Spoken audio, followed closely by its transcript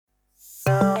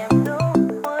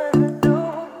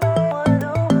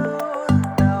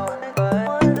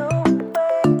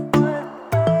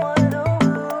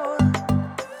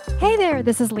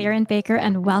there. This is Liren Baker,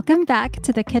 and welcome back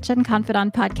to the Kitchen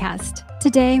Confidant podcast.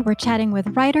 Today, we're chatting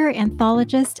with writer,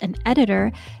 anthologist, and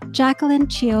editor Jacqueline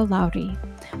Chio-Lauri.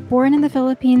 Born in the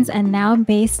Philippines and now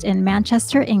based in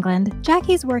Manchester, England,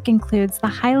 Jackie's work includes the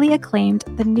highly acclaimed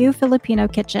The New Filipino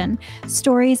Kitchen,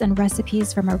 stories and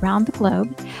recipes from around the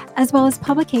globe, as well as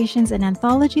publications in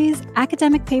anthologies,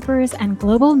 academic papers, and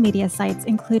global media sites,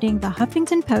 including The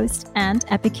Huffington Post and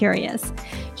Epicurious.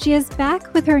 She is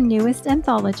back with her newest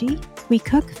anthology, We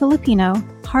Cook Filipino,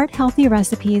 heart-healthy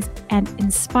recipes and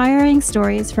inspiring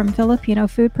stories from Filipino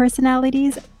food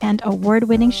personalities and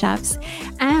award-winning chefs.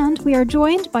 And we are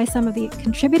joined by some of the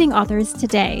contributing authors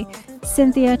today: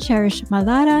 Cynthia Cherish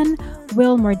Malaran,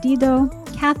 Will Mordido,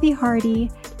 Kathy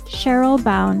Hardy, Cheryl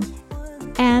Bown,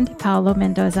 and Paolo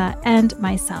Mendoza, and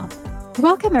myself.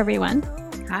 Welcome, everyone.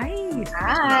 Hi.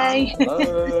 Hi.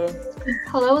 Hello.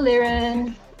 Hello,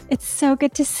 Liren. It's so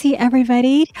good to see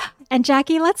everybody. And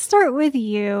Jackie, let's start with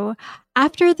you.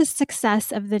 After the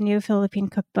success of the New Philippine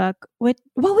Cookbook, what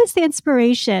was the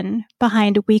inspiration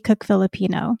behind We Cook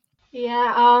Filipino?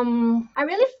 Yeah, I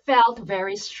really felt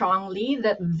very strongly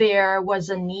that there was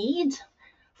a need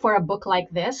for a book like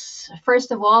this.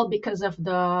 First of all, because of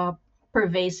the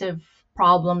pervasive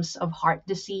problems of heart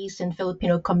disease in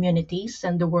Filipino communities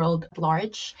and the world at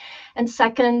large. And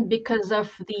second, because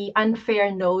of the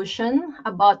unfair notion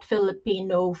about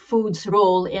Filipino food's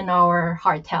role in our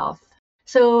heart health.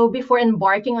 So before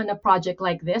embarking on a project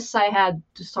like this, I had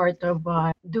to sort of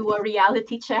do a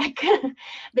reality check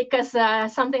because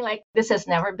something like this has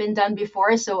never been done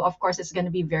before. So of course, it's going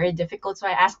to be very difficult. So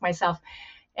I asked myself,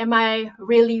 am I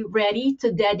really ready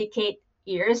to dedicate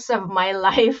years of my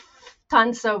life,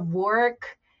 tons of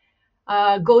work,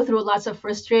 go through lots of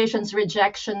frustrations,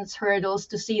 rejections, hurdles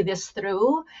to see this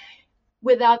through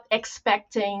without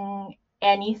expecting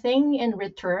anything in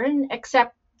return,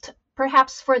 except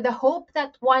perhaps for the hope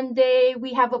that one day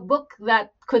we have a book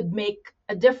that could make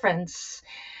a difference.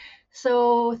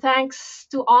 So thanks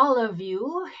to all of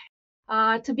you.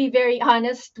 To be very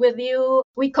honest with you,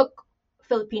 We Cook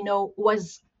Filipino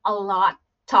was a lot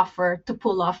tougher to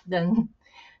pull off than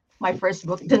my first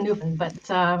book, The New One,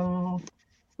 but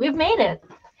we've made it.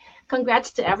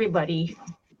 Congrats to everybody.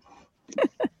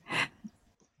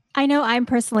 I know I'm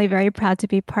personally very proud to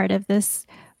be part of this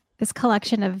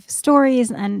collection of stories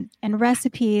and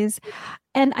recipes.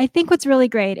 And I think what's really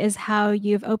great is how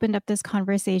you've opened up this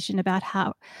conversation about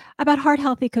heart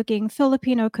healthy cooking,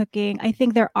 Filipino cooking. I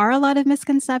think there are a lot of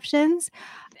misconceptions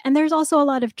and there's also a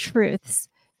lot of truths.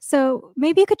 So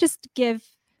maybe you could just give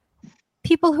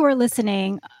people who are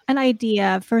listening an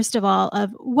idea, first of all,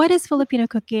 of what is Filipino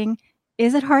cooking?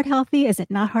 Is it heart healthy? Is it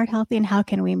not heart healthy? And how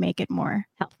can we make it more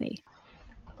healthy?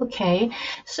 Okay,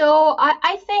 so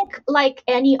I think like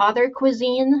any other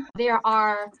cuisine, there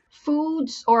are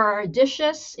foods or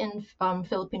dishes in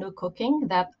Filipino cooking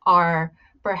that are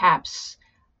perhaps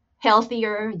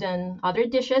healthier than other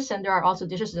dishes, and there are also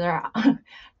dishes that are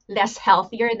less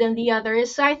healthier than the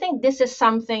others. So I think this is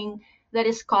something that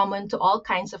is common to all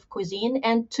kinds of cuisine.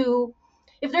 And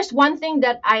if there's one thing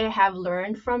that I have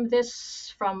learned from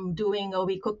this, from doing a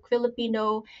We Cook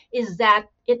Filipino, is that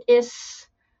it is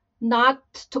not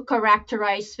to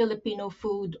characterize Filipino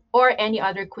food or any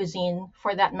other cuisine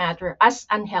for that matter as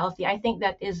unhealthy. I think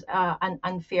that is an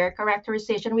unfair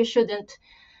characterization. We shouldn't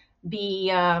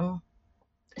be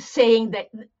saying that,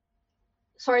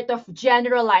 sort of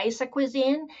generalize a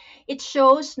cuisine. It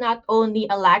shows not only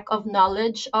a lack of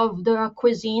knowledge of the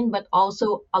cuisine, but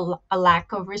also a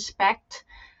lack of respect.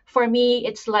 For me,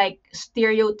 it's like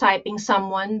stereotyping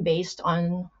someone based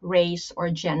on race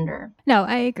or gender. No,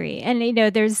 I agree. And,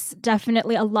 there's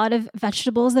definitely a lot of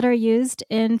vegetables that are used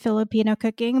in Filipino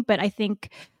cooking, but I think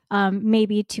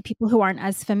maybe to people who aren't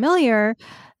as familiar,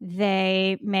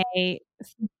 they may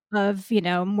think of,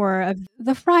 more of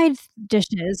the fried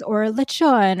dishes or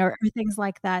lechon or things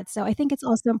like that. So I think it's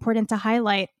also important to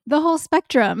highlight the whole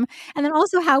spectrum and then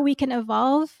also how we can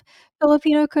evolve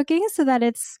Filipino cooking so that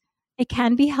it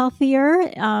can be healthier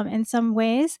in some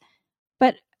ways.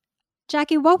 But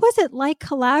Jackie, what was it like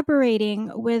collaborating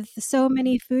with so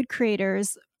many food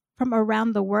creators from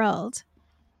around the world?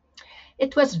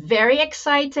 It was very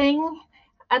exciting.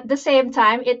 At the same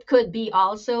time, it could be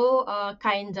also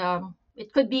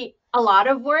it could be a lot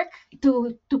of work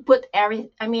to put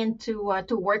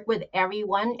to work with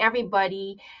everyone.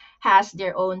 Everybody has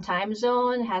their own time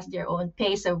zone, has their own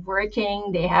pace of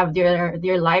working. They have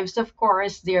their lives, of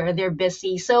course. They're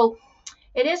busy, so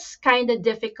it is kind of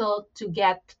difficult to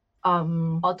get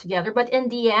all together. But in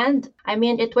the end,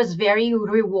 it was very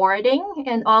rewarding,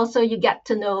 and also you get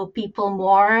to know people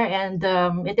more, and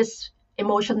it is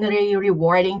emotionally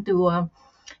rewarding to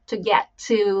to get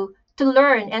to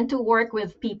learn and to work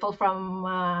with people from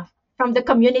the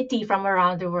community from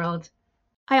around the world.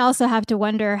 I also have to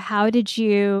wonder, how did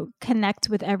you connect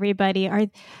with everybody?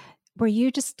 Were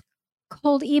you just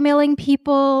cold emailing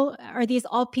people? Are these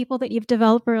all people that you've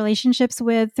developed relationships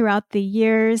with throughout the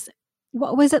years?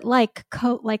 What was it like,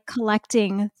 like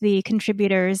collecting the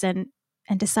contributors and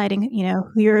deciding,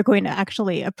 who you're going to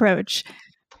actually approach?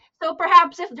 So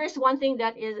perhaps if there's one thing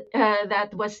that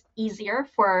was easier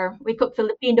for We Cook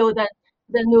Filipino than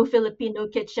the new Filipino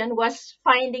kitchen was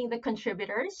finding the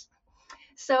contributors.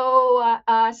 So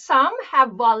some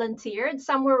have volunteered,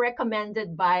 some were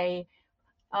recommended by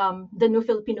the new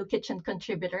Filipino kitchen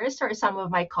contributors or some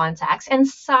of my contacts, and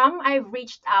some I've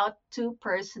reached out to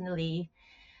personally.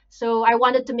 So I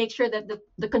wanted to make sure that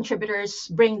the contributors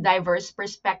bring diverse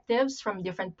perspectives from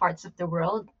different parts of the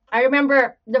world. I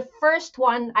remember the first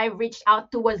one I reached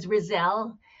out to was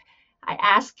Rizal. I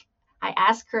asked I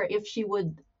asked her if she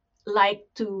would like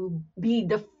to be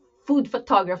the food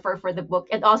photographer for the book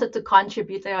and also to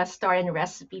contribute to a story and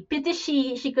recipe. Pity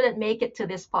she couldn't make it to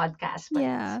this podcast, but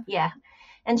Yeah. yeah.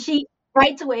 And she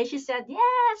right away she said,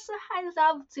 "Yes, I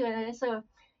love to." And so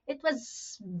it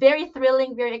was very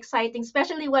thrilling, very exciting,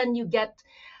 especially when you get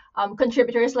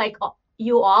contributors like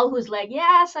you all who's like,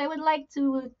 "Yes, I would like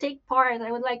to take part.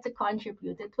 I would like to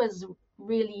contribute." It was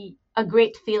really a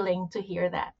great feeling to hear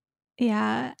that.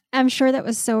 Yeah, I'm sure that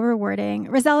was so rewarding.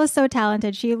 Rosella is so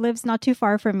talented. She lives not too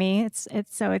far from me. It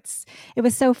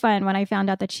was so fun when I found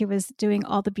out that she was doing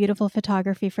all the beautiful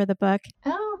photography for the book.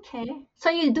 Okay. So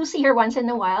you do see her once in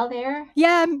a while there?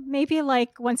 Yeah, maybe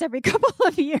like once every couple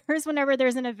of years, whenever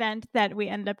there's an event that we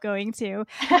end up going to.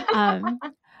 Um,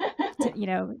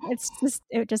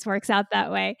 it just works out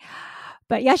that way.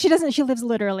 But yeah, she lives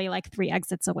literally like 3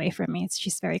 exits away from me.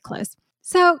 She's very close.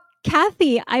 So,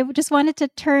 Kathy, I just wanted to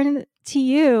turn to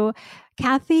you.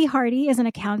 Kathy Hardy is an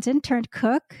accountant turned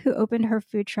cook who opened her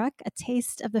food truck, A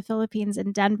Taste of the Philippines,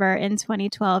 in Denver in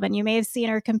 2012. And you may have seen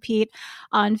her compete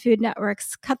on Food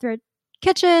Network's Cutthroat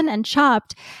Kitchen and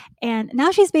Chopped. And now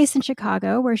she's based in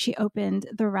Chicago, where she opened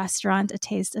the restaurant A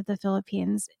Taste of the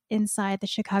Philippines inside the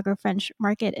Chicago French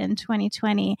Market in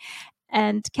 2020.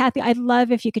 And Kathy, I'd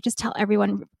love if you could just tell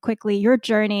everyone quickly your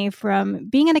journey from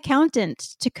being an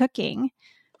accountant to cooking.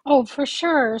 Oh, for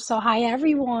sure. So, hi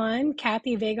everyone.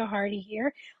 Kathy Vega Hardy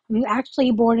here. I'm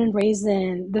actually born and raised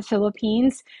in the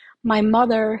Philippines. My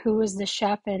mother, who was the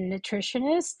chef and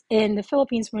nutritionist in the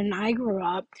Philippines when I grew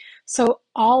up. So,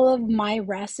 all of my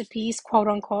recipes, quote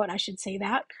unquote, I should say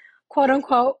that, quote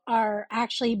unquote, are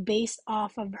actually based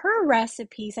off of her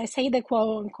recipes. I say the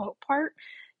quote unquote part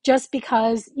just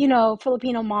because,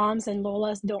 Filipino moms and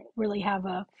Lolas don't really have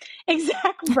a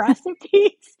exact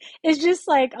recipes. It's just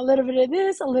like a little bit of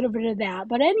this, a little bit of that.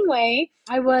 But anyway,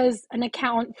 I was an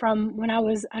accountant from when I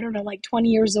was, I don't know, like 20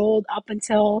 years old up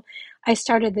until I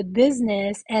started the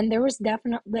business. And there was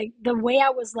definitely like the way I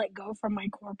was let go from my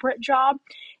corporate job,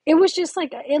 it was just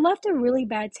like it left a really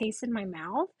bad taste in my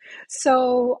mouth.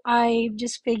 So I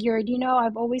just figured,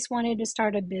 I've always wanted to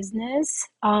start a business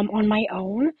on my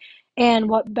own. And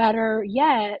what better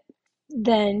yet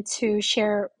than to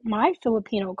share my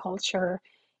Filipino culture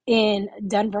in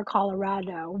Denver,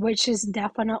 Colorado, which is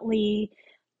definitely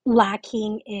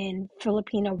lacking in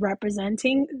Filipino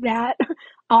representing that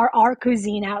our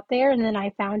cuisine out there. And then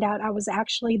I found out I was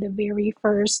actually the very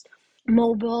first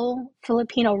mobile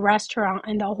Filipino restaurant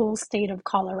in the whole state of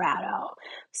Colorado.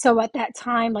 So at that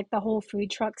time, like the whole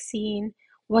food truck scene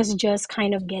was just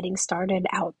kind of getting started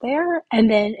out there.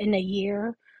 And then in a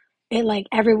year, it like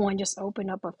everyone just opened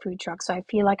up a food truck. So I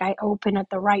feel like I opened at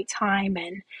the right time,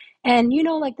 and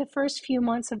like the first few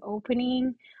months of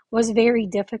opening was very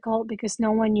difficult because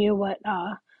no one knew what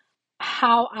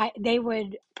how I they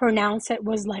would pronounce it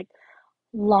was like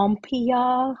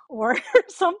lumpia or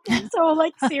something. So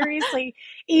like seriously,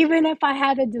 even if I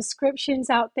had the descriptions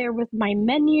out there with my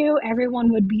menu,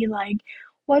 everyone would be like,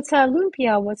 "What's a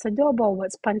lumpia? What's adobo?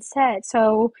 What's pancit?"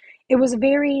 So it was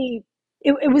very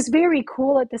it was very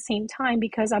cool at the same time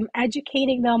because I'm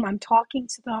educating them, I'm talking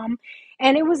to them,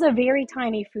 and it was a very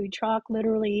tiny food truck.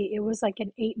 Literally, it was like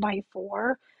an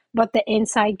 8x4, but the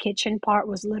inside kitchen part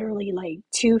was literally like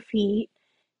 2 feet.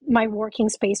 My working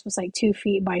space was like 2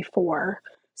 feet by 4.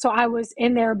 So I was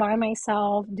in there by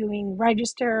myself doing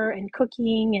register and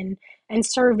cooking and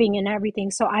serving and everything.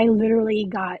 So I literally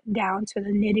got down to the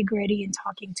nitty gritty and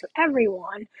talking to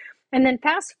everyone. And then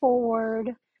fast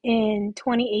forward in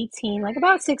 2018, like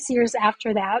about 6 years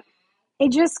after that,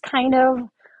 it just kind of,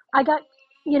 I got,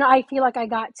 I feel like I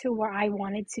got to where I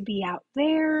wanted to be out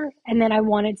there. And then I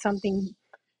wanted something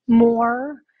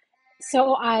more.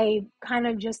 So I kind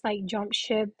of just like jumped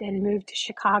ship and moved to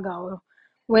Chicago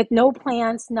with no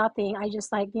plans, nothing. I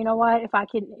just like, you know what, if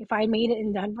I made it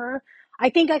in Denver, I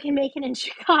think I can make it in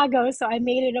Chicago. So I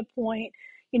made it a point,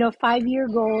 5-year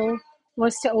goal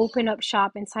was to open up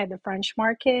shop inside the French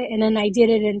market. And then I did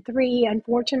it in 3.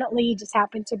 Unfortunately, just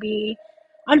happened to be,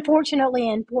 unfortunately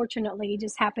and fortunately,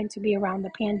 just happened to be around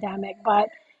the pandemic. But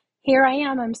here I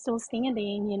am, I'm still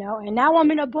standing, and now I'm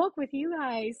in a book with you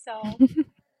guys. So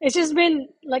it's just been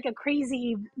like a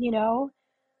crazy,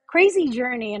 crazy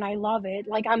journey, and I love it.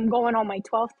 Like I'm going on my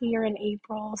 12th year in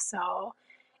April, so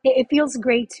it feels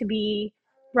great to be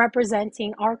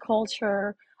representing our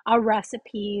culture, our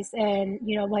recipes, and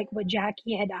like what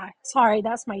Jackie had. Sorry,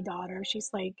 that's my daughter.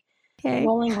 She's like Okay.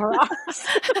 rolling her eyes.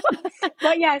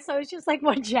 But yeah, so it's just like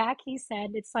what Jackie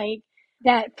said. It's like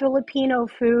that Filipino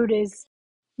food is,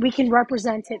 we can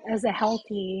represent it as a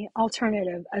healthy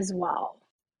alternative as well.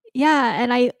 Yeah,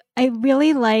 and I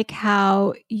really like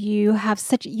how you have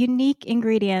such unique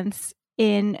ingredients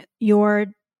in your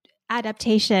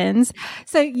adaptations.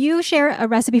 So you share a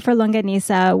recipe for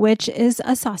longanisa, which is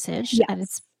a sausage at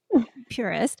its Yes.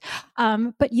 purest.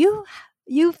 But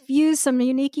you've used some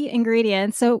unique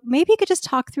ingredients. So maybe you could just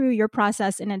talk through your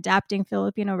process in adapting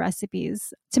Filipino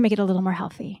recipes to make it a little more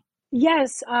healthy.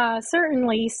 Yes,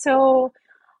 certainly. So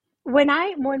when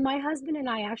my husband and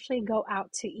I actually go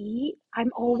out to eat, I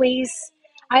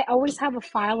always have a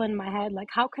file in my head like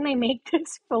how can I make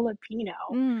this Filipino?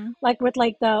 Mm, Like with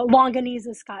like the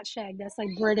longanisa Scotch egg, that's like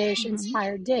British mhm.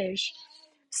 inspired dish.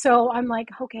 So I'm like,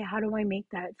 okay, how do I make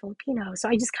that Filipino? So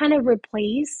I just kind of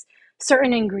replace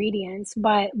certain ingredients,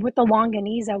 but with the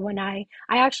longanisa, when I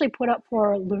actually put up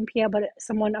for lumpia, but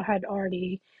someone had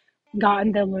already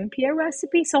gotten the lumpia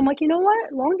recipe. So I'm like, you know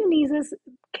what? Longanisas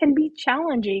can be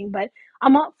challenging, but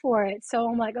I'm up for it. So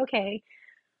I'm like, okay,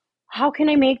 how can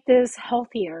I make this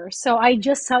healthier? So I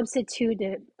substitute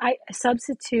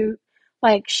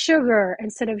like sugar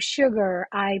instead of sugar.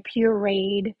 I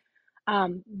pureed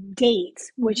um,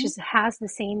 dates, which Mhm. is has the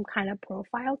same kind of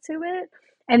profile to it.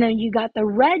 And then you got the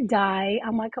red dye.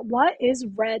 I'm like, what is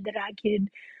red that I could?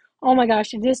 Oh my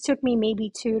gosh, this took me maybe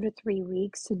 2 to 3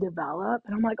 weeks to develop.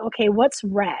 And I'm like, okay, what's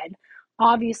red?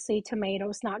 Obviously,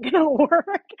 tomato's not gonna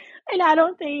work, and I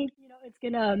don't think it's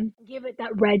gonna give it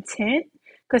that red tint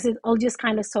because it'll just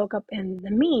kind of soak up in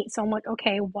the meat. So I'm like,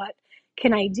 okay, what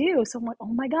can I do? So I'm like,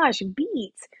 oh my gosh,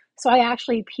 beets. So I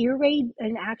actually pureed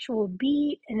an actual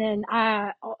beet, and then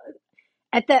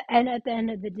at the end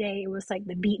of the day, it was like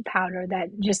the beet powder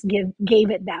that just gave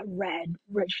it that red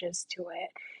richness to it.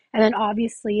 And then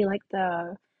obviously like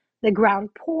the ground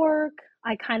pork,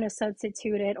 I kind of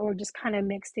substituted or just kind of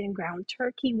mixed in ground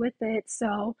turkey with it.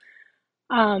 So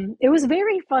it was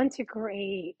very fun to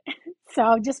create.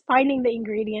 So just finding the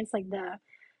ingredients like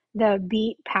the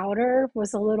beet powder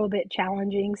was a little bit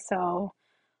challenging. So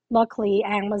luckily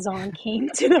Amazon came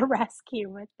to the rescue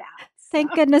with that.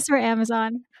 Thank So goodness for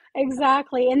Amazon.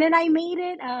 exactly. And then I made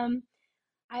it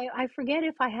I forget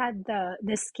if I had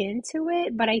the skin to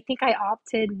it, but I think I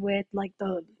opted with like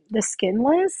the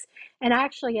skinless, and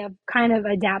actually I've kind of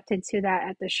adapted to that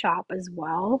at the shop as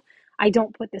well. I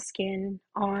don't put the skin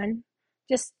on,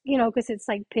 just because it's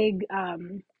like pig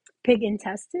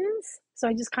intestines. So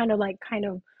I just kind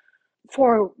of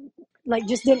for like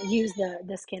just didn't use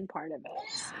the skin part of it.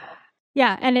 So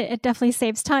Yeah, and it definitely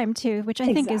saves time too, which I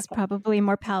think is exactly. probably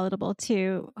more palatable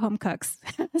to home cooks.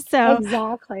 So,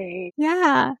 Exactly.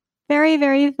 yeah, very,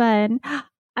 very fun.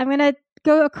 I'm gonna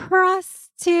go across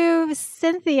to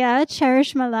Cynthia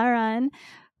Cherish Malaran,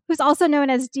 who's also known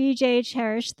as DJ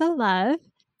Cherish the Love.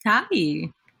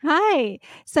 Hi. Hi.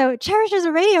 So Cherish is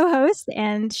a radio host,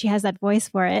 and she has that voice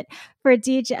for it, for a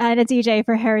DJ and a DJ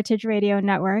for Heritage Radio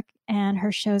Network. And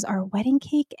her shows are Wedding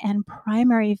Cake and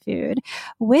Primary Food,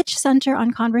 which center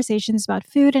on conversations about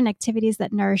food and activities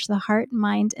that nourish the heart,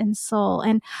 mind, and soul.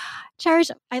 And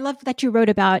Cherish, I love that you wrote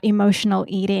about emotional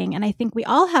eating, and I think we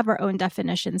all have our own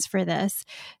definitions for this.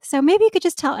 So maybe you could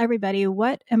just tell everybody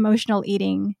what emotional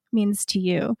eating means to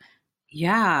you.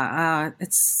 Yeah,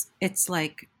 it's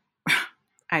like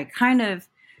I kind of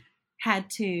had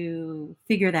to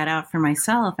figure that out for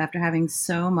myself after having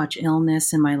so much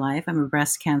illness in my life. I'm a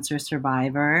breast cancer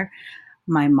survivor.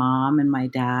 My mom and my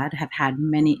dad have had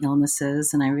many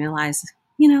illnesses, and I realized,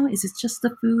 is it just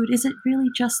the food? Is it really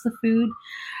just the food?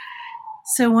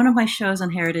 So one of my shows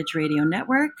on Heritage Radio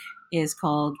Network is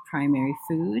called Primary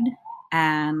Food,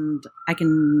 and I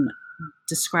can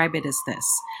describe it as this: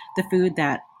 the food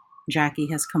that Jackie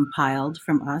has compiled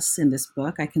from us in this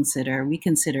book, we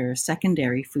consider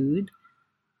secondary food.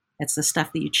 It's the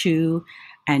stuff that you chew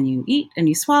and you eat and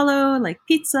you swallow, like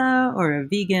pizza or a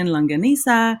vegan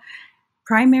longanisa.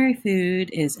 primary food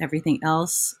is everything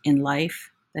else in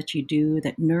life that you do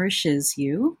that nourishes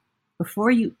you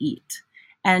before you eat.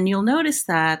 And you'll notice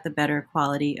that the better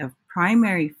quality of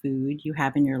primary food you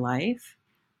have in your life,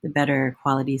 the better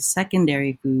quality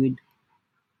secondary food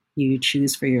you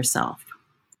choose for yourself.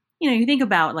 You think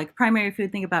about like primary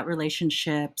food, think about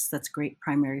relationships. That's great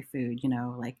primary food.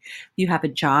 Like you have a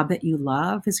job that you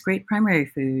love is great primary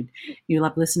food. You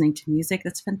love listening to music.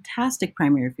 That's fantastic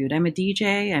primary food. I'm a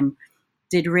DJ.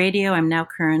 Did radio. I'm now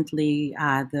currently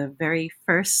the very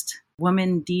first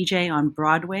woman DJ on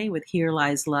Broadway with Here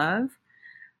Lies Love,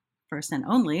 first and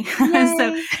only.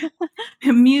 So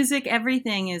music,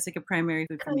 everything is like a primary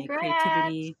food for me. Congrats.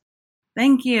 Creativity.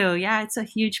 Thank you. Yeah, it's a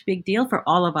huge, big deal for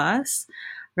all of us.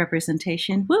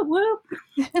 Representation. Whoop, whoop.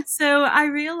 So I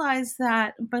realized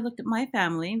that if I looked at my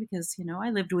family, because,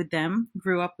 I lived with them,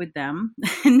 grew up with them,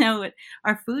 and know what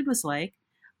our food was like.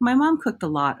 My mom cooked a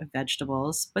lot of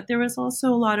vegetables, but there was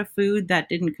also a lot of food that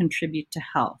didn't contribute to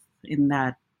health in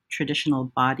that traditional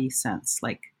body sense,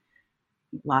 like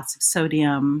lots of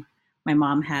sodium. My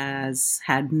mom has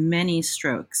had many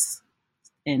strokes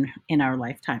in our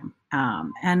lifetime,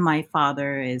 and my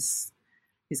father he's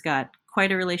got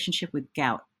quite a relationship with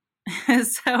gout.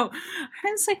 So I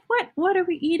was like, what are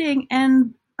we eating?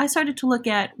 And I started to look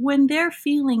at when they're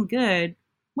feeling good,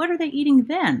 what are they eating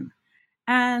then?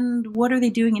 And what are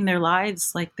they doing in their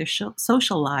lives, like their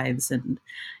social lives? And,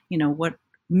 what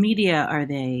media are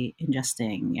they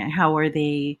ingesting? How are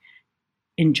they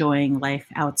enjoying life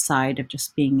outside of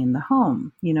just being in the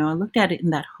home? I looked at it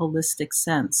in that holistic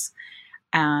sense.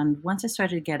 And once I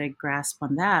started to get a grasp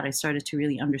on that, I started to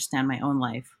really understand my own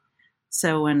life.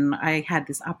 So when I had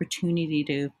this opportunity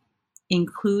to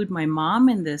include my mom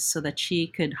in this so that she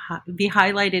could be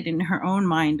highlighted in her own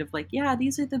mind of like, yeah,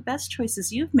 these are the best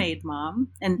choices you've made, Mom.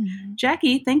 And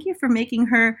Jackie, thank you for making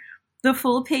her the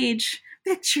full page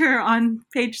picture on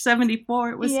page 74.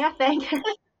 It was thank you.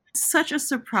 such a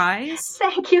surprise.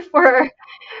 Thank you for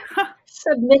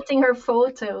submitting her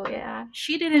photo. Yeah.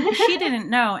 She didn't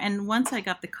know. And once I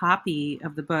got the copy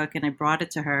of the book and I brought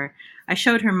it to her, I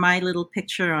showed her my little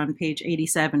picture on page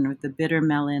 87 with the bitter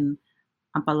melon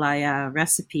ampalaya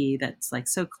recipe that's like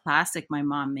so classic my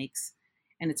mom makes.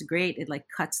 And it's great. It like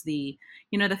cuts the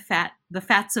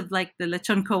fats of like the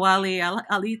lechon kawali.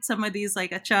 I'll eat some of these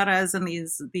like acharas and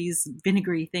these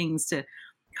vinegary things to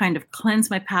kind of cleanse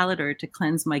my palate or to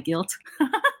cleanse my guilt.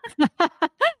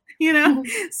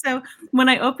 So when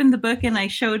I opened the book and I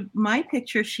showed my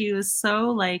picture, she was so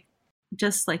like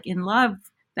just like in love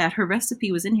that her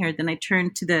recipe was in here. Then I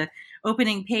turned to the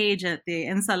opening page at the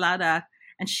ensalada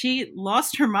and she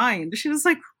lost her mind. She was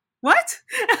like, what?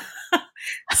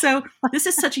 So this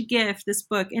is such a gift, this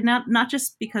book, and not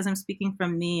just because I'm speaking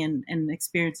from me and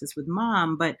experiences with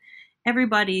Mom, but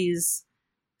everybody's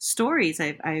stories.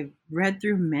 I've read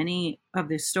through many of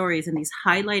their stories, and these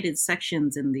highlighted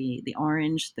sections in the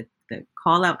orange, the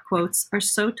call out quotes are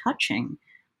so touching.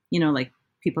 Like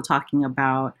people talking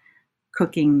about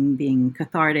cooking being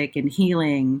cathartic and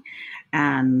healing,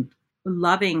 and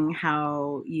loving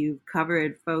how you've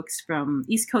covered folks from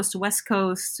East Coast to West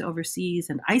Coast, overseas,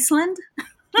 and Iceland.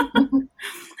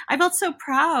 I felt so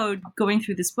proud going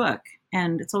through this book,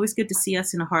 and it's always good to see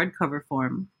us in a hardcover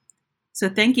form. So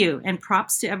thank you, and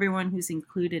props to everyone who's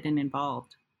included and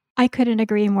involved. I couldn't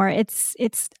agree more. It's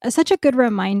such a good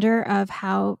reminder of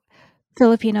how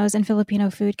Filipinos and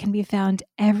Filipino food can be found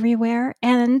everywhere,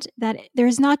 and that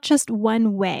there's not just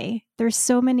one way. There's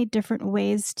so many different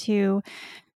ways to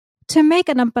make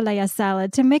an ampalaya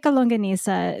salad, to make a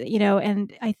longanisa,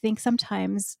 and I think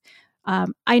sometimes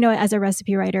I know as a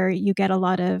recipe writer, you get a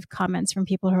lot of comments from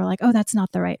people who are like, oh, that's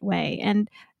not the right way. And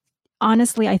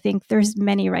honestly, I think there's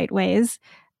many right ways.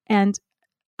 And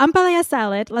ampalaya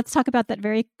salad, let's talk about that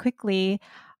very quickly.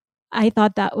 I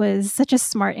thought that was such a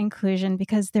smart inclusion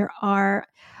because there are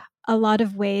a lot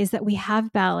of ways that we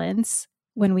have balance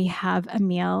when we have a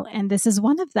meal, and this is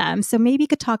one of them. So maybe you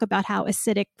could talk about how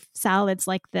acidic salads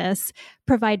like this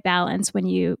provide balance when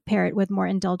you pair it with more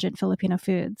indulgent Filipino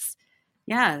foods.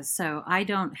 Yeah, so I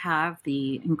don't have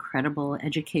the incredible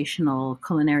educational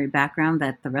culinary background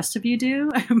that the rest of you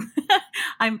do.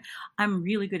 I'm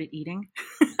really good at eating.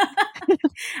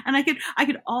 And I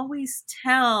could always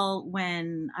tell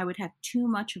when I would have too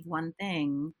much of one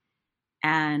thing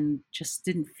and just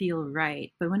didn't feel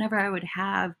right. But whenever I would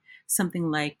have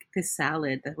something like this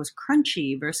salad that was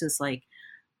crunchy versus like,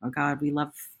 oh God, we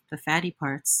love the fatty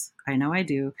parts. I know I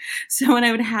do. So when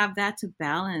I would have that to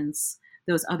balance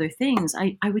those other things,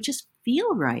 I would just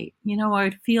feel right. I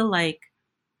would feel like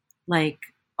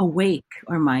awake,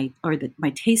 or my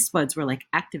taste buds were like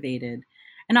activated.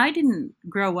 And I didn't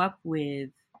grow up with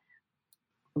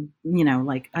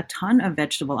like a ton of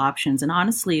vegetable options. And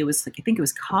honestly, it was like, I think it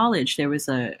was college. There was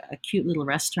a cute little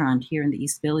restaurant here in the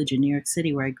East Village in New York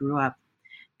City where I grew up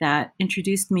that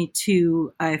introduced me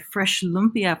to a fresh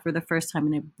lumpia for the first time,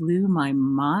 and it blew my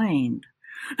mind.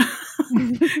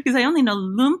 Because I only know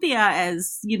lumpia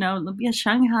as, lumpia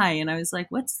Shanghai. And I was like,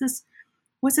 what's this?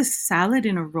 What's a salad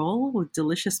in a roll with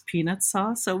delicious peanut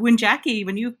sauce? So when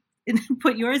you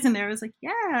put yours in there, I was like,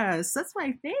 yes, that's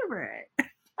my favorite.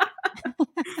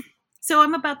 So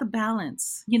I'm about the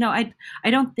balance. I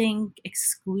don't think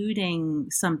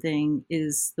excluding something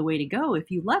is the way to go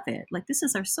if you love it. Like, this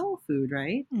is our soul food,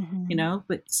 right?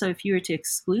 But so if you were to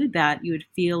exclude that, you would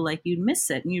feel like you'd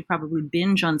miss it, and you'd probably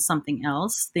binge on something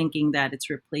else thinking that it's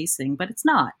replacing, but it's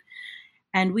not.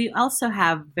 And we also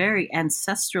have very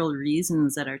ancestral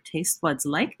reasons that our taste buds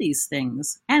like these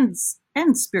things, and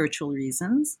spiritual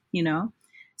reasons.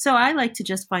 So I like to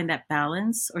just find that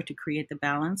balance, or to create the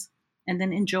balance, and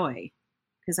then enjoy.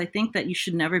 Because I think that you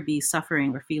should never be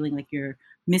suffering or feeling like you're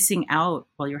missing out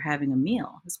while you're having a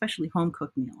meal, especially home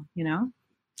cooked meal.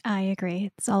 I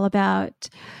agree. It's all about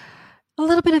a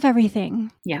little bit of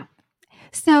everything. Yeah.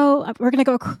 So we're going to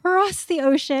go across the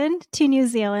ocean to New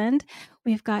Zealand.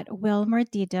 We've got Will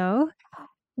Mordido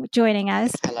joining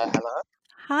us. Hello.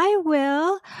 Hi,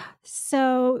 Will.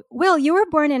 So, Will, you were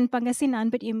born in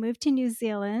Pangasinan, but you moved to New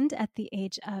Zealand at the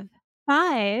age of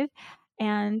 5.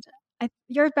 And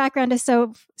your background is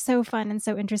so fun and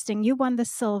so interesting. You won the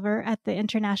silver at the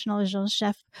International Jeune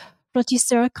Chef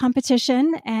Rôtisseur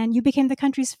competition, and you became the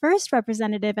country's first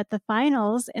representative at the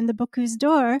finals in the Bocuse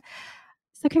d'Or.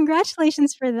 So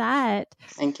congratulations for that.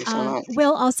 Thank you so much.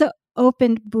 Will also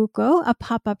opened Buko, a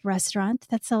pop-up restaurant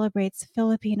that celebrates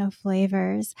Filipino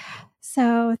flavors.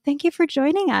 So thank you for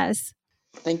joining us.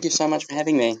 Thank you so much for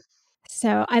having me.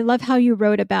 So I love how you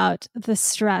wrote about the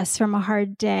stress from a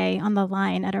hard day on the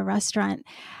line at a restaurant,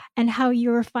 and how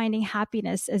you're finding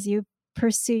happiness as you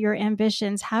pursue your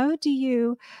ambitions. How do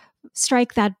you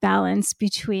strike that balance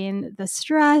between the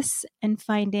stress and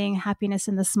finding happiness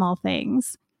in the small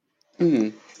things?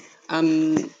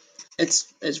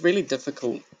 It's really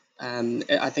difficult.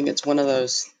 I think it's one of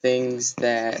those things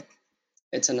that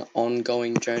it's an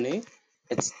ongoing journey.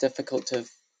 It's difficult to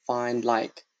find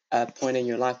like a point in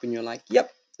your life when you're like,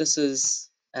 yep, this is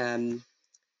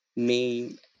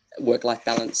me, work-life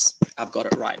balance. I've got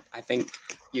it right. I think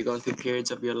you go through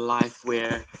periods of your life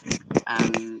where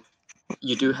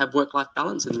you do have work-life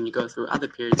balance, and then you go through other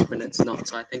periods when it's not.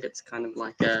 So I think it's kind of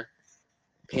like a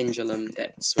pendulum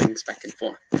that swings back and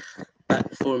forth.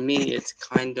 But for me, it's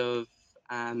kind of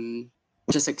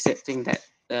just accepting that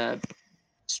the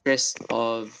stress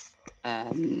of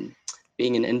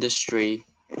being in industry,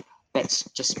 that's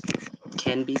just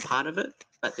can be part of it,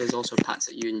 but there's also parts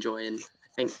that you enjoy. And I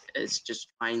think it's just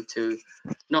trying to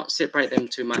not separate them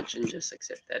too much, and just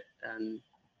accept that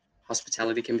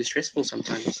hospitality can be stressful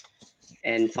sometimes,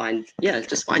 and find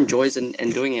joys in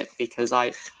doing it. Because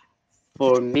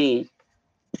for me,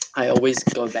 I always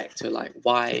go back to like,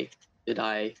 why did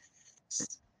I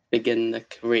begin the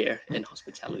career in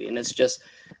hospitality? And it's just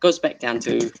goes back down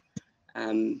to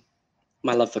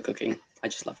my love for cooking. I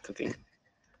just love cooking.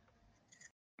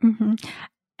 Mm-hmm.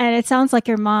 And it sounds like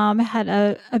your mom had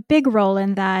a big role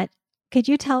in that. Could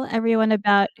you tell everyone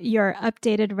about your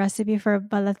updated recipe for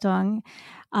balatong?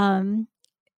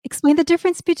 Explain the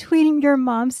difference between your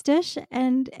mom's dish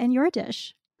and your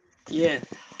dish. Yeah.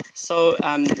 So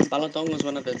balatong was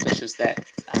one of the dishes that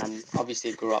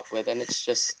obviously grew up with, and it's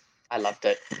just, I loved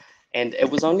it. And it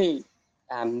was only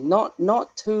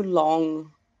not too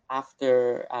long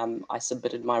after I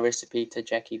submitted my recipe to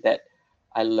Jackie that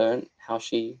I learned how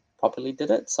she properly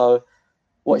did it. So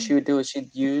what she would do is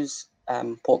she'd use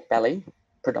pork belly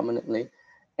predominantly,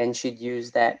 and she'd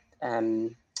use that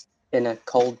in a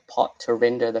cold pot to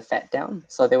render the fat down.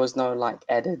 So there was no like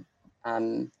added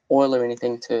oil or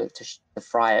anything to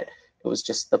fry it. It was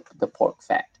just the pork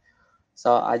fat.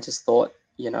 So I just thought,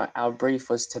 our brief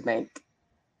was to make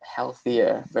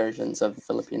healthier versions of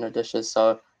Filipino dishes.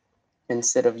 So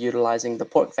instead of utilizing the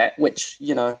pork fat, which,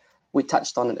 we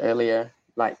touched on it earlier,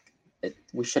 like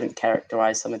we shouldn't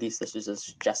characterize some of these dishes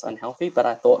as just unhealthy, but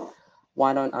I thought,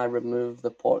 why don't I remove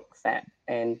the pork fat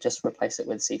and just replace it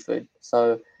with seafood?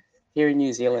 So here in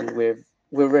New Zealand, we're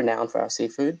renowned for our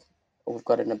seafood. We've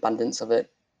got an abundance of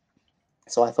it.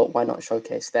 So I thought, why not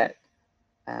showcase that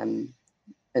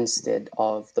instead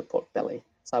of the pork belly?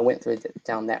 So I went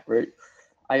down that route.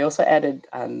 I also added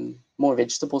more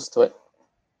vegetables to it.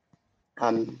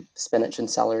 Spinach and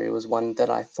celery was one that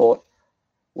I thought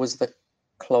was the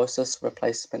closest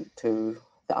replacement to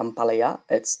the ampalaya.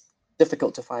 It's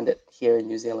difficult to find it here in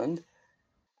New Zealand.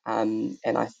 and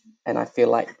I feel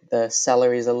like the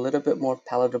celery is a little bit more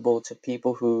palatable to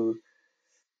people who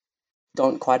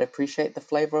don't quite appreciate the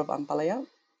flavor of ampalaya.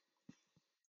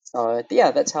 So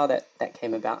yeah, that's how that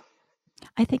came about.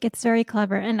 I think it's very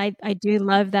clever, and I do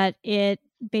love that it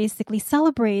basically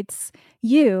celebrates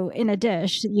you in a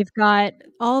dish. You've got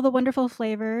all the wonderful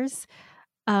flavors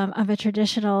of a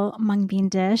traditional mung bean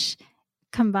dish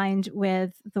combined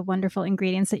with the wonderful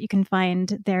ingredients that you can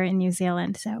find there in New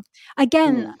Zealand. So,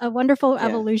 again, Mm, a wonderful yeah,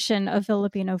 evolution of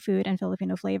Filipino food and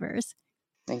Filipino flavors.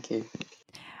 thank you.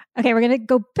 Okay, we're going to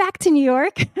go back to New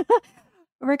York.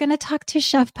 We're going to talk to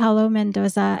Chef Paulo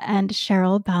Mendoza and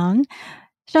Cheryl Baum.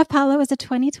 Chef Paulo is a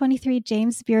 2023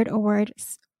 James Beard Award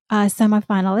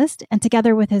semifinalist, and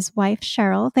together with his wife,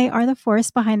 Cheryl, they are the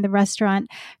force behind the restaurant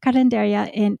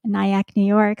Carinderia in Nyack, New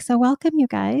York. So welcome, you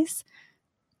guys.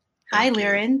 Hi,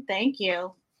 Liren. Thank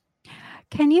you.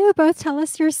 Can you both tell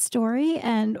us your story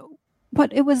and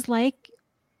what it was like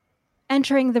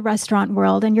entering the restaurant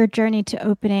world and your journey to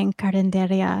opening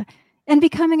Carinderia and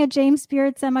becoming a James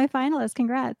Beard semifinalist?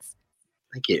 Congrats.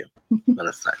 Thank you.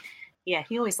 Let's start. Yeah,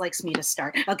 he always likes me to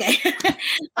start. Okay.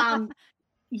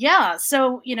 Yeah,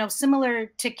 so, similar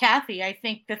to Kathy, I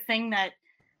think the thing that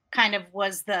kind of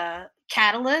was the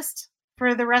catalyst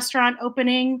for the restaurant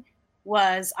opening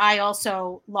was I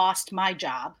also lost my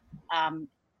job.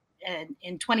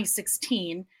 In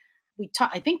 2016,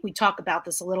 I think we talk about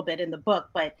this a little bit in the book,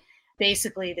 but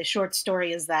basically the short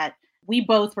story is that we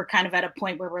both were kind of at a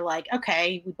point where we're like,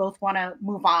 okay, we both want to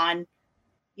move on.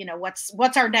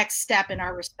 What's our next step in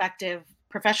our respective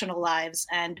professional lives?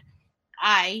 And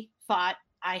I thought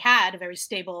I had a very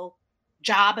stable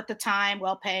job at the time,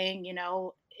 well paying,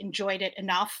 enjoyed it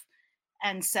enough,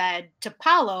 and said to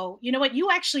Paulo, you know what,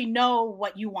 you actually know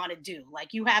what you want to do.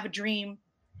 Like, you have a dream.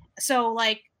 So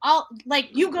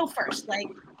you go first,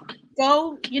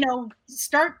 go,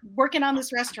 start working on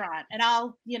this restaurant and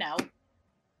I'll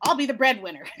be the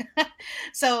breadwinner.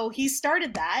 So he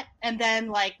started that. And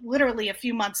then literally a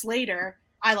few months later,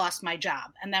 I lost my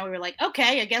job. And then we were like,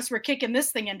 okay, I guess we're kicking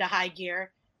this thing into high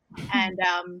gear. And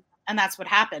that's what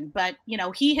happened. But,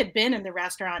 he had been in the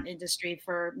restaurant industry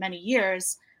for many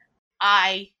years.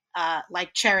 I,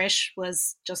 like Cherish,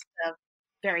 was just a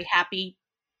very happy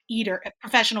eater, a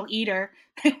professional eater,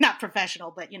 not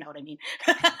professional, but you know what I mean.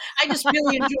 I just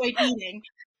really enjoyed eating.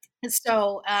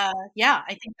 So, yeah,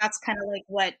 I think that's kind of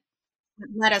what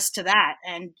led us to that.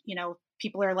 And,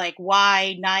 people are like,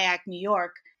 why Nyack, New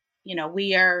York?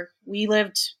 We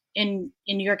lived in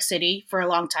New York City for a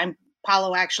long time.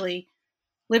 Paulo actually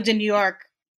lived in New York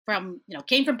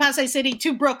came from Pasay City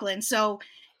to Brooklyn. So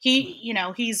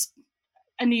he's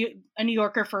a New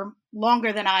Yorker for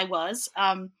longer than I was.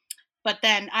 But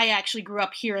then I actually grew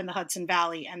up here in the Hudson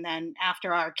Valley. And then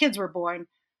after our kids were born,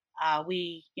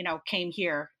 we, came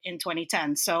here in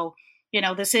 2010. So,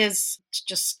 this is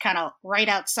just kind of right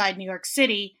outside New York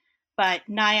City, but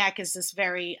Nyack is this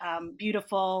very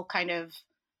beautiful kind of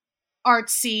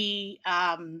artsy,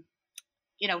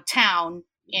 town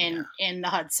in the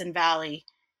Hudson Valley.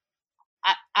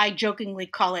 I jokingly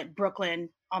call it Brooklyn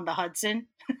on the Hudson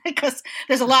because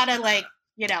there's a lot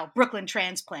of Brooklyn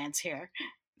transplants here.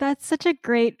 That's such a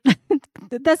great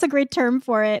that's a great term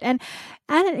for it. And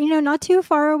not too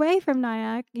far away from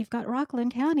Nyack, you've got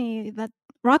Rockland County. That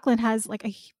Rockland has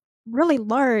a really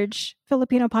large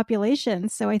Filipino population,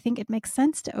 so I think it makes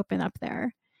sense to open up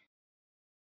there.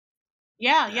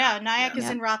 Yeah. Nyack is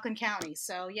in Rockland County.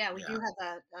 So yeah, we do have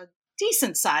a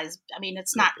decent size. I mean,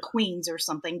 it's not Queens or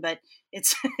something, but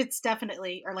it's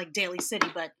definitely, or like Daly City,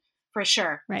 but for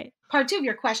sure. Right. Part 2 of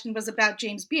your question was about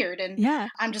James Beard. And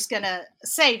I'm just going to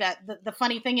say that the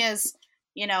funny thing is,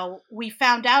 we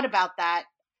found out about that.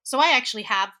 So I actually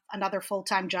have another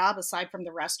full-time job aside from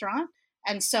the restaurant.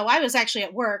 And so I was actually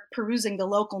at work perusing the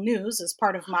local news as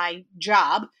part of my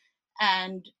job.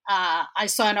 And I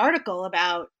saw an article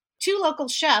about 2 local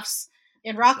chefs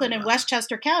in Rockland and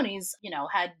Westchester counties,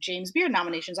 had James Beard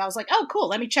nominations. I was like, oh, cool.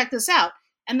 Let me check this out.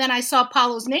 And then I saw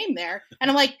Paulo's name there and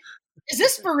I'm like, is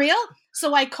this for real?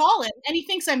 So I call him and he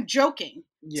thinks I'm joking.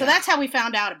 Yeah. So that's how we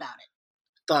found out about it.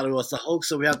 Thought it was a hoax,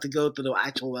 so we have to go to the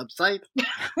actual website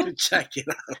to check it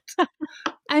out.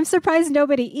 I'm surprised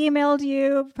nobody emailed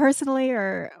you personally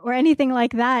or anything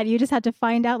like that. You just had to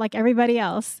find out like everybody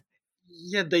else.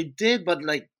 Yeah, they did, but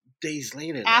days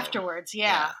later. Afterwards,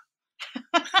 yeah.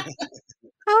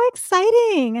 How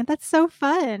exciting. That's so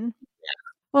fun.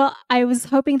 Well, I was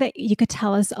hoping that you could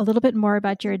tell us a little bit more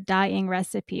about your daing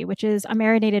recipe, which is a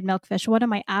marinated milkfish, one of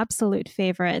my absolute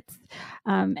favorites.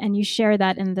 And you share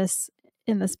that in this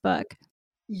book.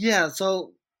 Yeah,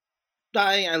 so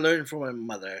daing I learned from my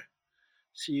mother.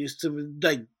 She used to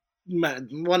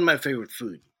one of my favorite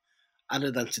food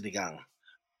other than sinigang.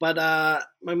 But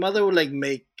my mother would like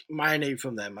make marinade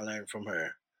from them. I learned from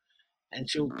her, and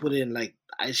she would put in like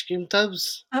ice cream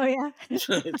tubs. Oh yeah.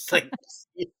 So it's like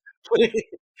you put it,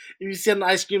 if you see an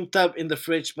ice cream tub in the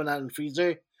fridge but not in the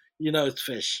freezer, you know it's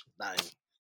fish dying.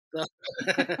 So,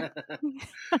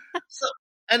 so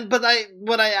and but I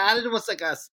what I added was like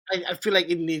I feel like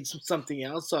it needs something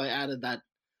else, so I added that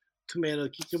tomato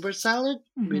cucumber salad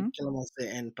with Hmm. calamansi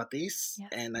and patis, Yes.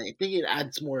 and I think it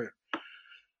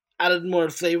added more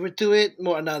flavor to it,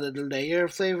 more another layer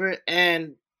of flavor,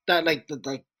 and that like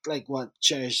what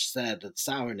Cherish said, that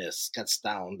sourness cuts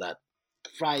down that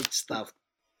fried stuff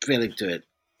feeling to it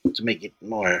to make it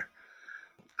more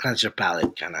cleanse your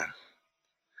palate, kind of.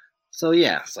 So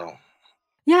yeah, so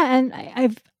Yeah, and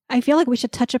I feel like we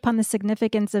should touch upon the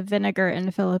significance of vinegar in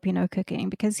Filipino cooking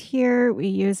because here we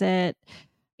use it.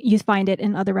 You find it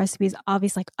in other recipes.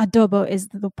 Obviously, like adobo is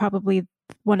probably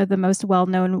one of the most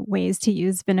well-known ways to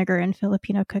use vinegar in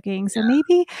Filipino cooking. So yeah.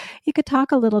 maybe you could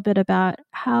talk a little bit about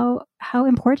how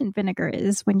important vinegar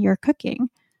is when you're cooking.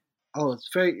 Oh, it's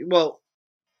very well.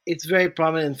 It's very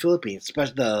prominent in Philippines,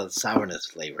 especially the sourness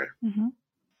flavor. Hmm.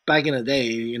 Back in the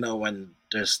day, when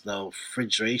there's no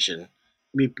refrigeration,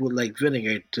 we put like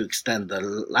vinegar to extend the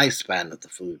lifespan of the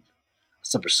food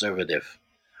as a preservative.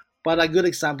 But a good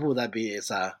example would that be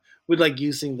is with like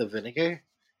using the vinegar,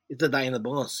 it's the dye in the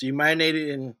bones. You marinate it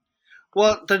in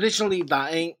well, traditionally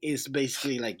dyeing is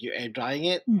basically like you're air drying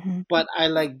it, Hmm. but I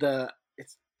like it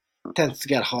tends to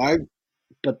get hard.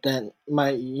 But then the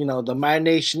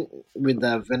marination with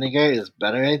the vinegar is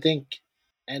better, I think.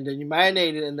 And then you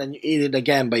marinate it, and then you eat it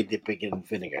again by dipping it in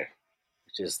vinegar,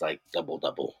 which is like double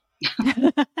double.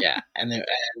 Yeah, and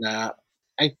I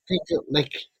think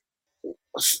like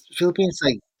Philippines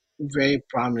like very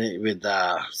prominent with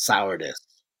sourness.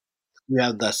 We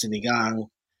have the sinigang,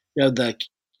 we have the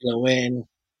kilawin,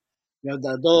 we have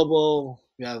the adobo,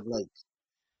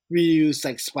 we use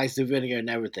like spicy vinegar and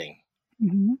everything.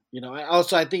 Hmm.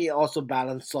 I think it also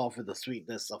balances off with the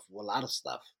sweetness of a lot of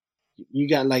stuff. You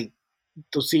got like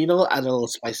tocino, add a little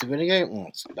spicy vinegar,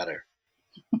 it's better.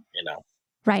 You know.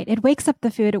 Right. It wakes up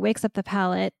the food. It wakes up the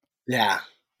palate Yeah.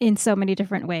 in so many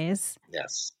different ways.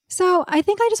 Yes. So I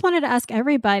think I just wanted to ask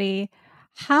everybody,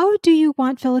 how do you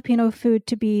want Filipino food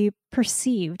to be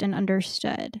perceived and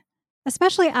understood,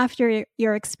 especially after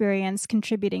your experience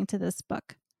contributing to this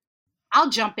book? I'll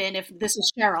jump in if this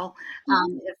is Cheryl,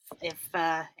 if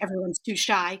everyone's too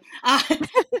shy. I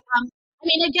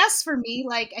mean, I guess for me,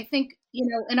 like, I think,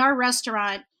 in our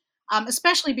restaurant,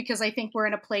 especially because I think we're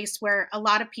in a place where a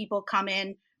lot of people come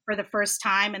in for the first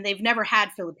time and they've never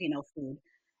had Filipino food.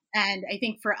 And I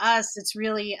think for us, it's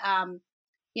really,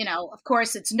 of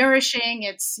course, it's nourishing.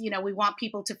 We want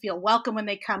people to feel welcome when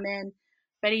they come in.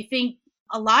 But I think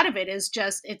a lot of it is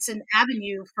just, it's an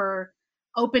avenue for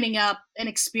opening up an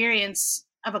experience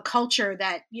of a culture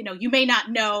that, you may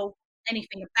not know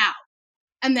anything about.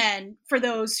 And then for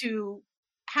those who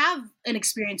have an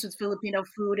experience with Filipino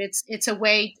food, it's a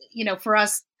way, for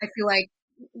us, I feel like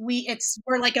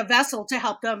we're like a vessel to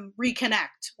help them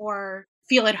reconnect or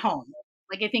feel at home.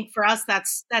 Like I think for us,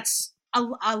 that's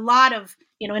a lot of,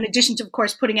 in addition to of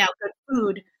course putting out good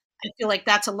food, I feel like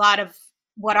that's a lot of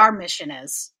what our mission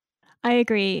is. I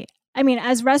agree. I mean,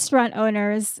 as restaurant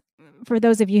owners, for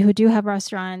those of you who do have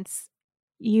restaurants,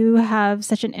 you have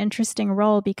such an interesting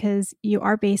role because you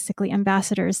are basically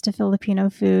ambassadors to Filipino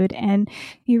food and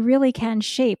you really can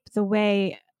shape the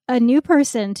way a new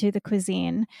person to the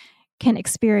cuisine can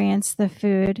experience the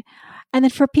food. And then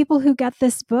for people who get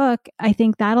this book, I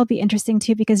think that'll be interesting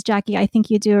too because Jackie, I think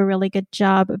you do a really good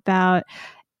job about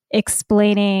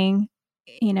explaining,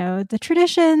 the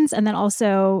traditions and then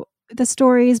also the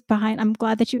stories behind. I'm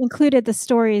glad that you included the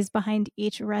stories behind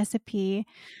each recipe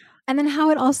and then how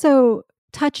it also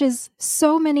touches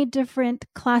so many different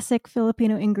classic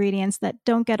Filipino ingredients that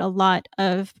don't get a lot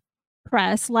of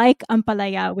press, like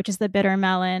ampalaya, which is the bitter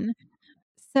melon.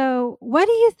 So, what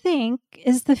do you think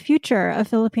is the future of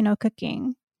Filipino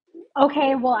cooking?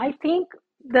 Okay, well, I think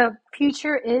the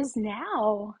future is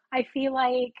now. I feel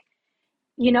like,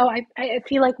 I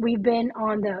feel like we've been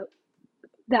on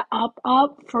the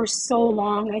up for so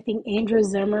long. I think Andrew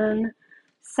Zimmern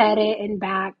said it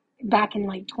back in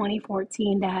like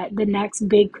 2014 that the next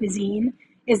big cuisine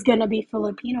is going to be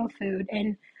Filipino food,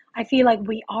 and I feel like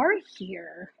we are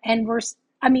here, and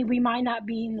I mean, we might not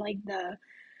be in like the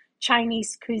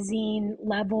Chinese cuisine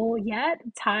level yet,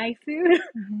 Thai food,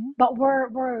 Mhm. but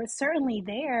we're certainly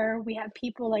there. We have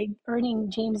people like earning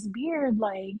James Beard,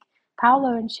 like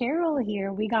Paolo and Cheryl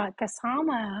here. We got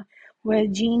Kasama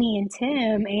with Jeannie and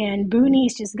Tim, and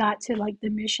Boonies just got to like the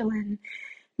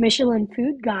Michelin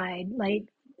food guide, like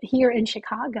here in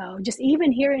Chicago, just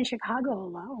even here in Chicago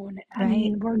alone. I Right.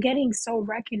 mean, we're getting so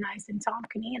recognized in Tom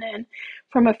Canadian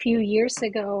from a few years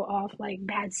ago off like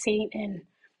Bad Saint, and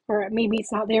or maybe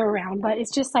it's not there around, but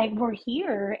it's just like we're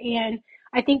here. And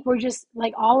I think we're just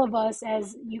like all of us,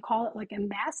 as you call it, like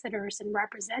ambassadors and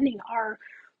representing our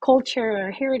culture,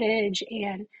 our heritage,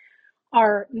 and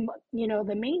our,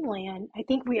 the mainland. I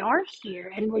think we are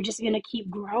here, and we're just going to keep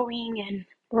growing, and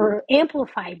we're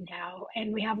amplified now,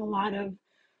 and we have a lot of,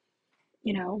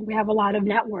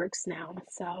 networks now.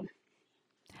 So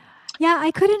Yeah,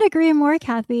 I couldn't agree more,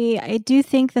 Kathy. I do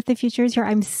think that the future is here.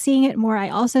 I'm seeing it more. I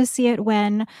also see it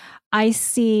when I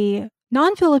see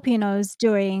non-Filipinos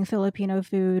doing Filipino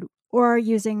food or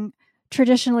using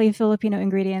traditionally Filipino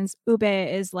ingredients. Ube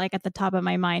is like at the top of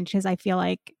my mind because I feel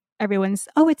like everyone's,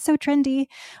 oh, it's so trendy.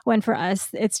 When for us,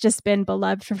 it's just been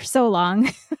beloved for so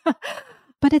long.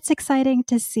 But it's exciting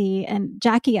to see. And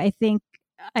Jackie, I think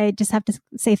I just have to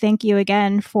say thank you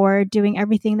again for doing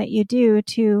everything that you do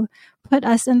to put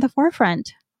us in the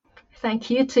forefront.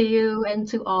 Thank you to you and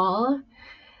to all.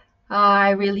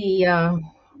 I really,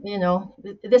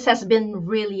 this has been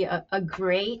really a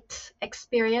great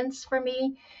experience for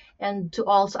me, and to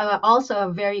also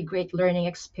a very great learning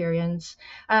experience.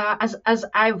 As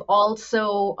I've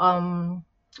also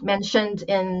mentioned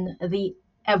in the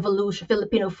evolution,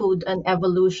 Filipino food and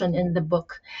evolution in the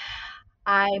book,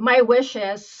 I my wish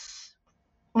is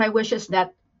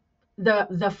that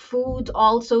the food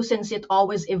also, since it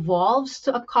always evolves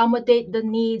to accommodate the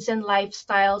needs and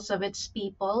lifestyles of its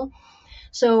people,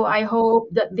 so I hope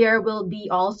that there will be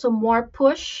also more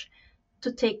push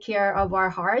to take care of our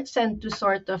hearts and to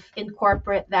sort of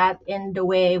incorporate that in the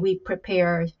way we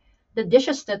prepare the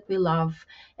dishes that we love.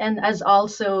 And as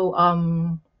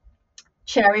also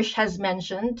Cherish has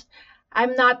mentioned,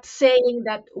 I'm not saying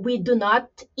that we do not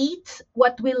eat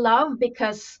what we love,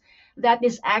 because that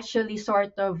is actually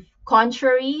sort of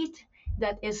contrary,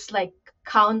 that is like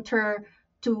counter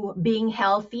to being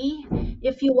healthy.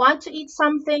 If you want to eat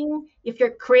something, if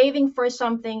you're craving for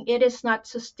something, it is not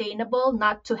sustainable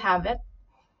not to have it,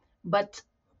 but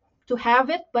to have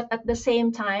it, but at the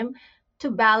same time,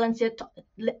 to balance it,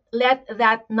 let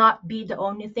that not be the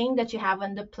only thing that you have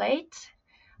on the plate.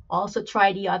 Also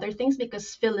try the other things,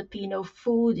 because Filipino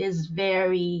food is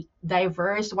very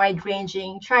diverse, wide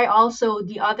ranging. Try also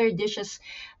the other dishes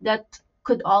that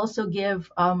could also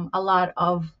give a lot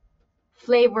of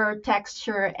flavor,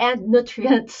 texture, and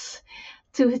nutrients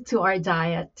to our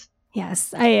diet.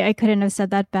 Yes, I couldn't have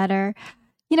said that better.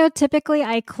 Typically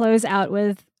I close out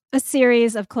with a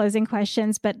series of closing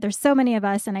questions, but there's so many of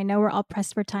us, and I know we're all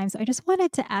pressed for time. So I just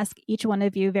wanted to ask each one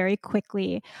of you very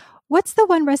quickly, what's the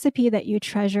one recipe that you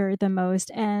treasure the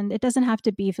most? And it doesn't have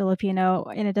to be Filipino,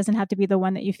 and it doesn't have to be the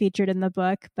one that you featured in the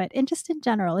book, but just in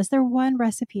general, is there one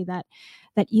recipe that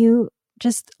you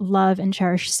just love and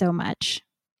cherish so much?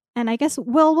 And I guess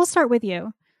we'll start with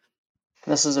you.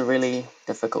 This is a really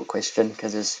difficult question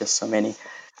because there's just so many.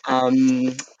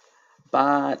 Um,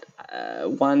 but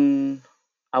one,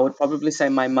 I would probably say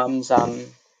my mum's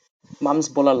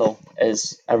bulalo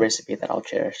is a recipe that I'll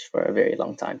cherish for a very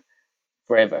long time,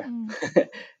 forever. Mm,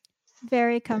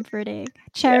 very comforting.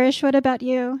 Yeah. Cherish, what about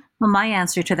you? Well, my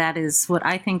answer to that is what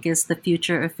I think is the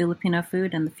future of Filipino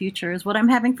food, and the future is what I'm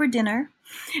having for dinner.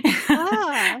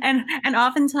 Ah. and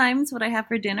oftentimes, what I have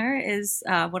for dinner is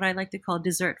what I like to call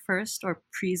dessert first, or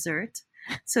presert.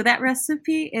 So that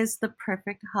recipe is the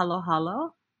perfect halo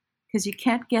halo, because you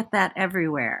can't get that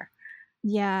everywhere.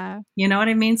 Yeah. You know what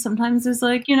I mean? Sometimes there's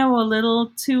like, a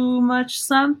little too much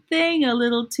something, a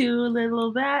little too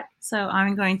little that. So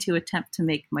I'm going to attempt to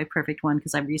make my perfect one,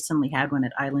 because I recently had one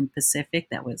at Island Pacific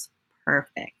that was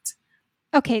perfect.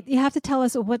 Okay, you have to tell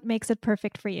us what makes it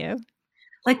perfect for you.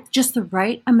 Like just the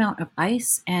right amount of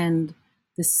ice and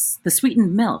the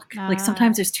sweetened milk. Like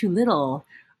sometimes there's too little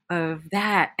of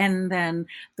that, and then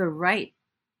the right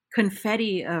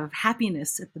confetti of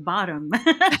happiness at the bottom.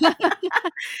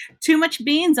 Too much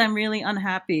beans, I'm really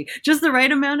unhappy. Just the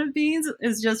right amount of beans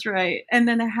is just right. And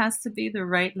then there has to be the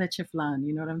right leche flan.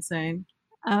 You know what I'm saying?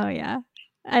 Oh, yeah.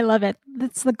 I love it.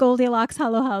 That's the Goldilocks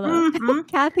halo halo. Mhm.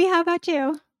 Kathy, how about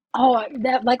you? Oh,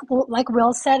 that like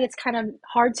Will said, it's kind of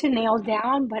hard to nail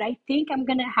down, but I think I'm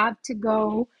gonna have to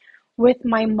go with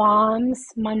my mom's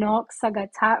manok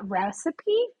sagata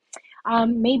recipe.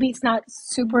 Maybe it's not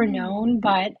super known,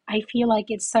 but I feel like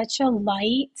it's such a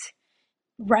light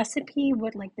recipe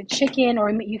with like the chicken,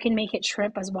 or you can make it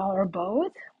shrimp as well, or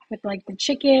both, with like the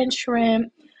chicken,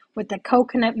 shrimp, with the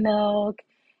coconut milk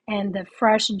and the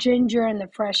fresh ginger and the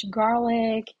fresh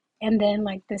garlic. And then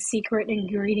like the secret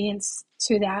ingredients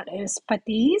to that is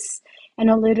patis and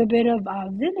a little bit of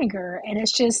vinegar. And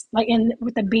it's just like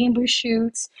with the bamboo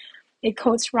shoots, it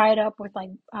coats right up with like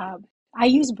I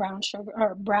use brown sugar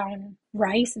or brown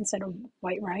rice instead of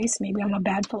white rice. Maybe I'm a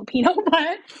bad Filipino,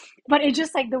 but it's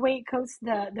just like the way it coats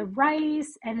the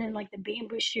rice and then like the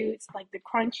bamboo shoots, like the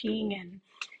crunching, and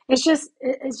it's just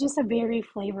a very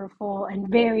flavorful and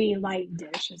very light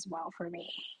dish as well for me.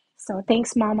 So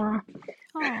thanks, Mama.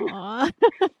 Aw.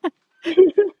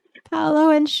 Paolo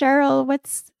and Cheryl,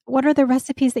 what are the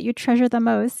recipes that you treasure the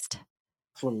most?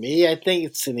 For me, I think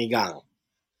it's sinigang,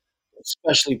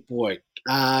 especially pork.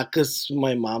 Cause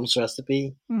my mom's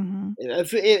recipe, Mm-hmm.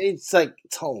 it's like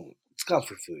it's home. It's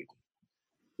comfort food.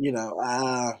 You know,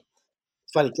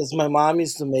 funny because my mom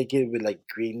used to make it with like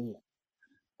green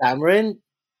tamarind,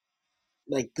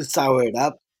 like to sour it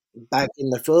up back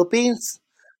in the Philippines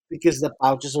because the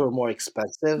pouches were more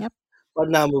expensive. Yep. But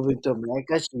now moving to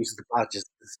America, she uses the pouches.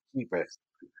 It's cheaper.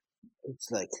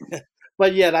 It's like,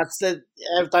 but yeah, that's it.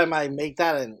 Every time I make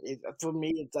that, and for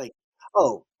me, it's like,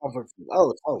 oh, comfort food.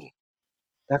 Oh, it's home.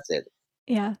 That's it.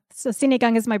 Yeah. So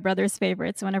sinigang is my brother's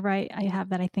favorite. So whenever I have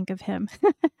that, I think of him.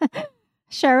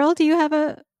 Cheryl, do you have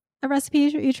a recipe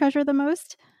you treasure the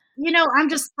most? I'm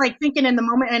just like thinking in the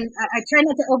moment, and I try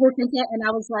not to overthink it. And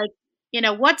I was like,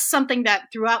 what's something that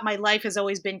throughout my life has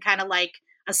always been kind of like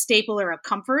a staple or a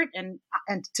comfort? And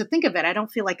to think of it, I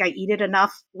don't feel like I eat it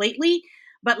enough lately.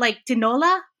 But like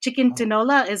chicken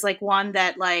tinola is like one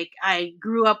that like I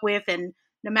grew up with, and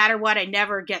no matter what, I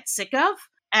never get sick of.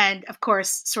 And of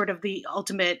course, sort of the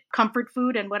ultimate comfort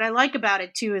food. And what I like about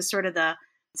it too is sort of the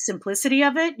simplicity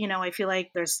of it. I feel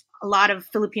like there's a lot of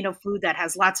Filipino food that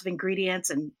has lots of ingredients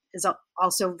and is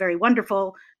also very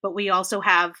wonderful, but we also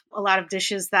have a lot of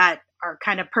dishes that are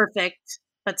kind of perfect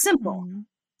but simple. Mm.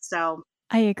 So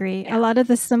I agree. yeah. A lot of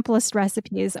the simplest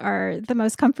recipes are the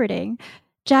most comforting.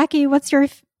 Jackie, what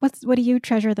do you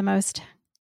treasure the most?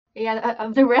 Yeah,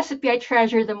 the recipe I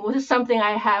treasure the most is something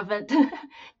I haven't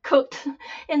cooked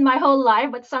in my whole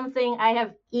life, but something I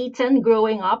have eaten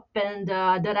growing up, and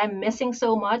that I'm missing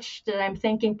so much that I'm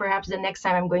thinking perhaps the next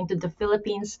time I'm going to the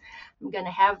Philippines, I'm going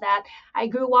to have that. I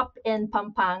grew up in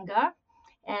Pampanga,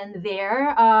 and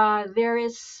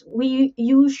we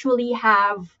usually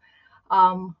have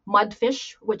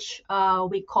mudfish, which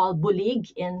we call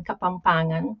bulig in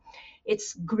Kapampangan.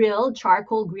 It's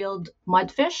charcoal grilled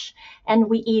mudfish, and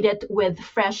we eat it with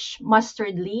fresh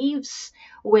mustard leaves,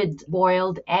 with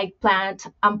boiled eggplant,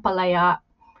 ampalaya,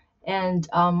 and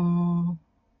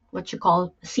what you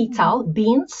call sitaw,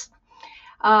 beans.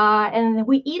 And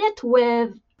we eat it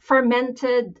with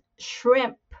fermented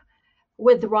shrimp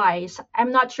with rice.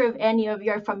 I'm not sure if any of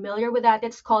you are familiar with that.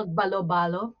 It's called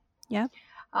balo-balo. Yeah.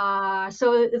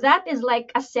 So that is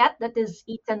like a set that is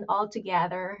eaten all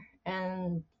together,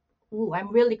 and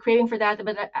I'm really craving for that.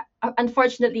 But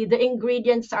unfortunately, the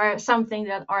ingredients are something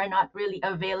that are not really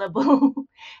available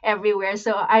everywhere.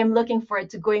 So I'm looking forward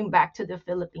to going back to the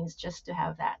Philippines just to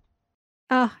have that.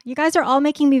 Oh, you guys are all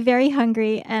making me very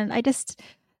hungry, and I just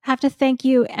have to thank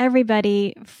you,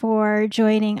 everybody, for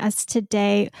joining us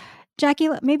today. Jackie,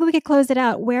 maybe we could close it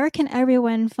out. Where can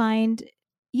everyone find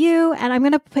you? And I'm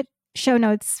going to put show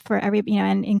notes for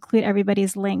and include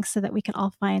everybody's links so that we can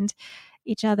all find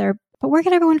each other. But where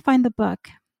can everyone find the book?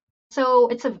 So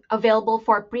it's available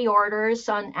for pre-orders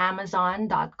on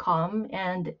Amazon.com,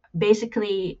 and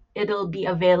basically it'll be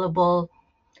available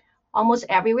almost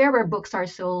everywhere where books are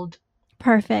sold.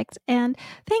 Perfect. And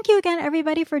thank you again,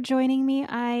 everybody, for joining me.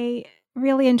 I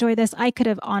really enjoy this. I could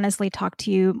have honestly talked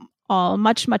to you all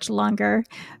much, much longer,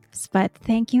 but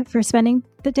thank you for spending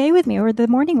the day with me, or the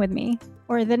morning with me,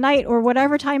 or the night, or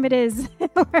whatever time it is,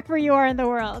 wherever you are in the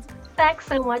world. Thanks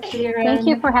so much, Liren. Thank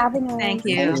you for having us. Thank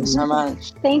you. Thank you so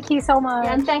much. Thank you so much.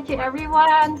 And thank you,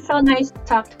 everyone. So nice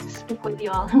to speak with you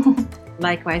all.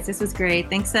 Likewise, this was great.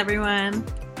 Thanks, everyone.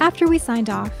 After we signed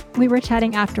off, we were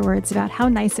chatting afterwards about how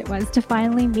nice it was to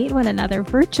finally meet one another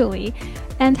virtually,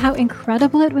 and how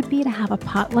incredible it would be to have a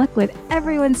potluck with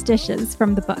everyone's dishes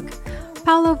from the book.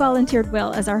 Paolo volunteered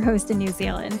Will as our host in New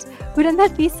Zealand. Wouldn't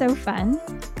that be so fun?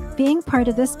 Being part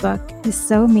of this book is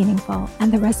so meaningful,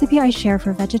 and the recipe I share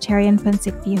for vegetarian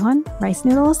pancit bihon, rice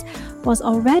noodles, was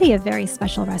already a very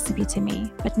special recipe to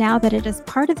me. But now that it is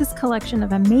part of this collection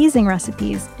of amazing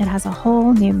recipes, it has a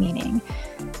whole new meaning.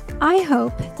 I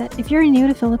hope that if you're new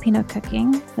to Filipino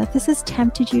cooking, that this has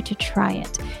tempted you to try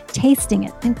it, tasting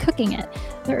it, and cooking it.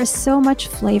 There is so much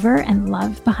flavor and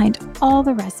love behind all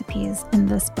the recipes in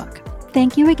this book.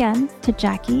 Thank you again to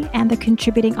Jackie and the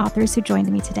contributing authors who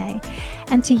joined me today,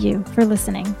 and to you for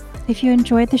listening. If you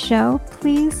enjoyed the show,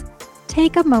 please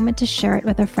take a moment to share it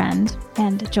with a friend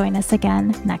and join us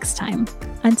again next time.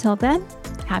 Until then,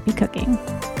 happy cooking.